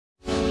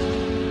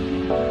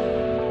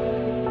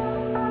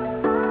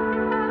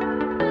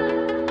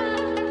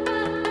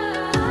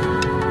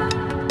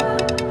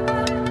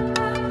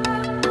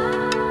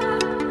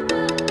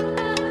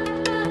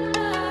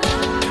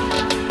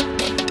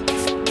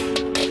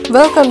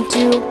Welcome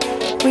to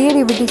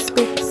Creativity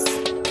Speaks.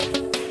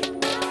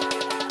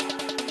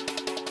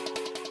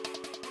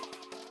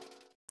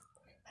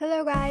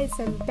 Hello guys,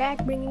 I'm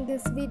back bringing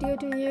this video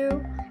to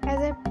you. As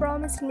I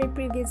promised in my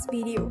previous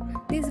video,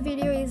 this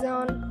video is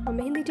on a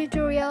Mehndi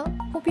tutorial.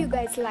 Hope you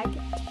guys like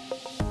it.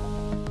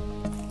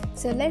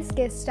 So let's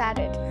get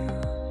started.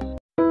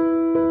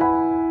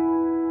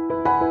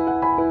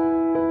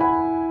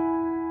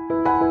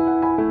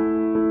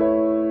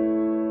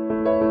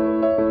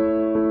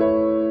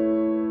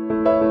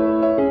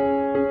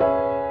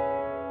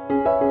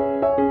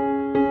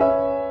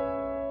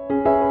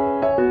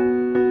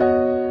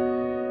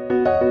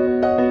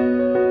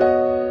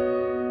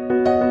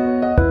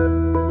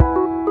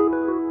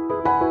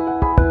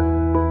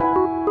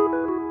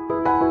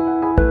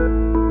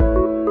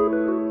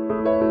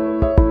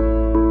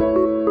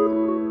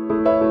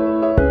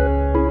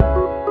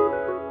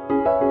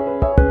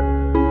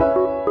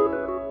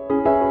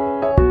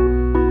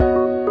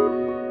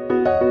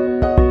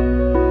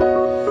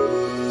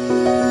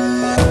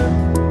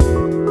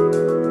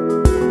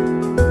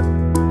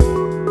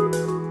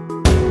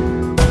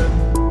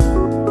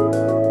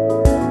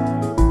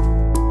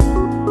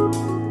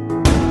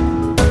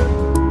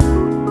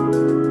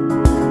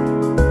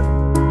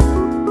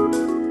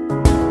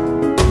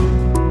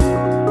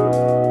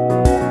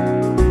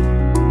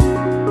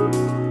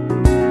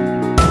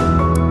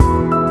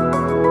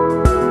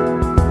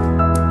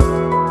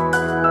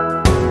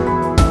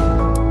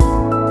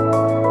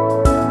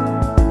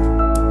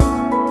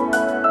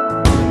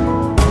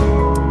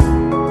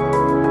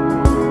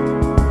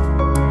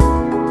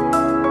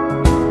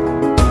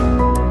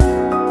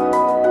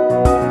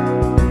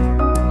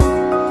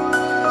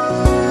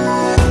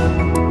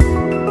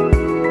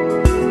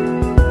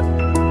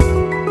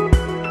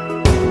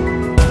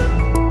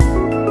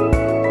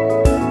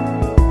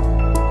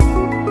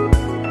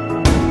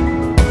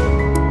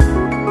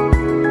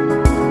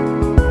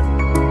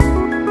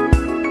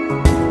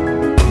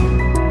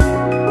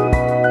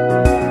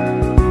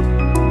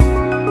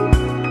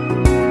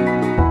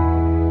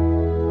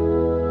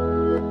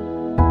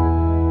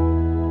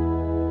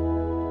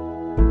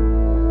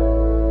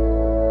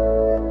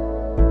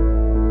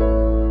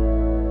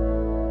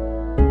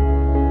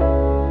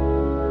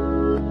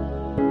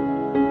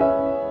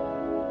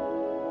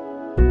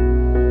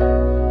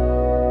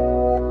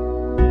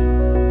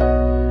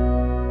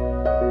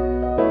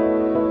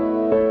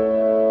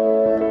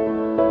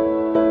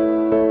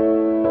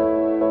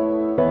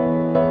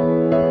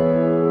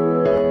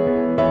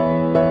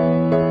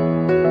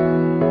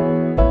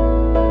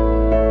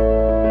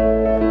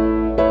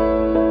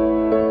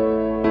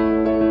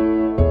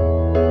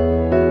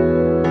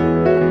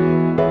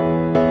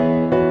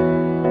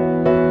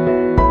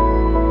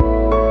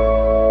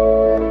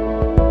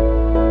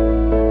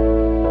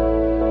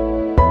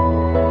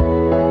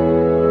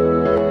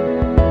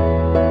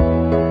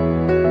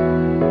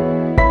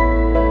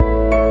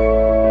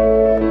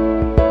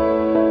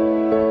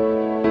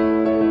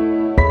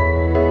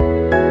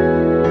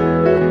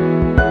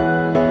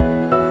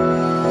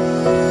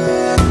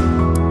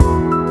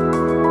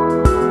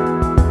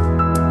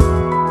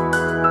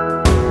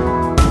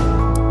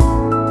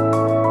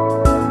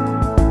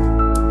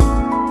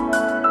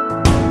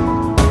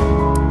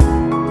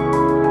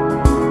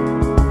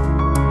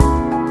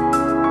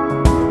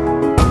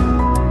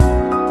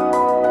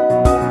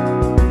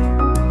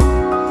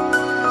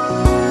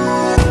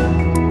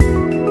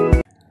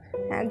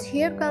 And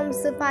here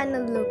comes the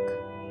final look.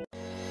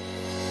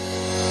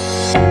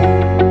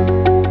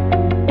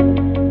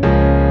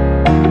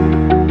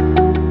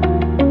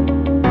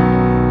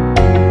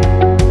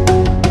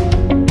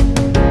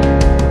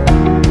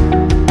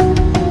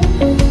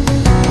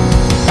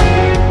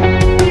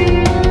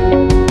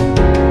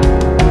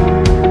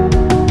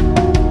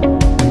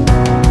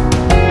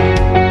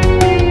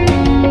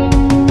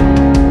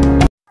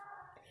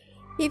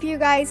 If you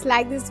guys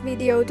like this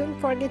video, don't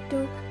forget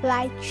to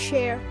like,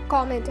 share,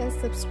 comment and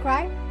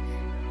subscribe.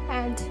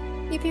 And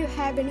if you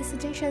have any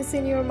suggestions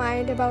in your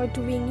mind about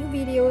doing new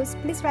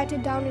videos, please write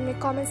it down in the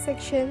comment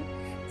section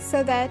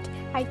so that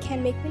I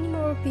can make many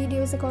more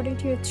videos according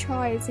to your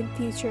choice in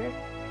future.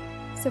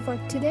 So for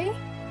today,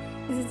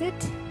 this is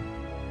it.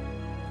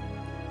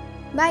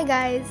 Bye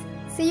guys,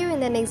 see you in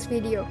the next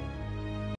video.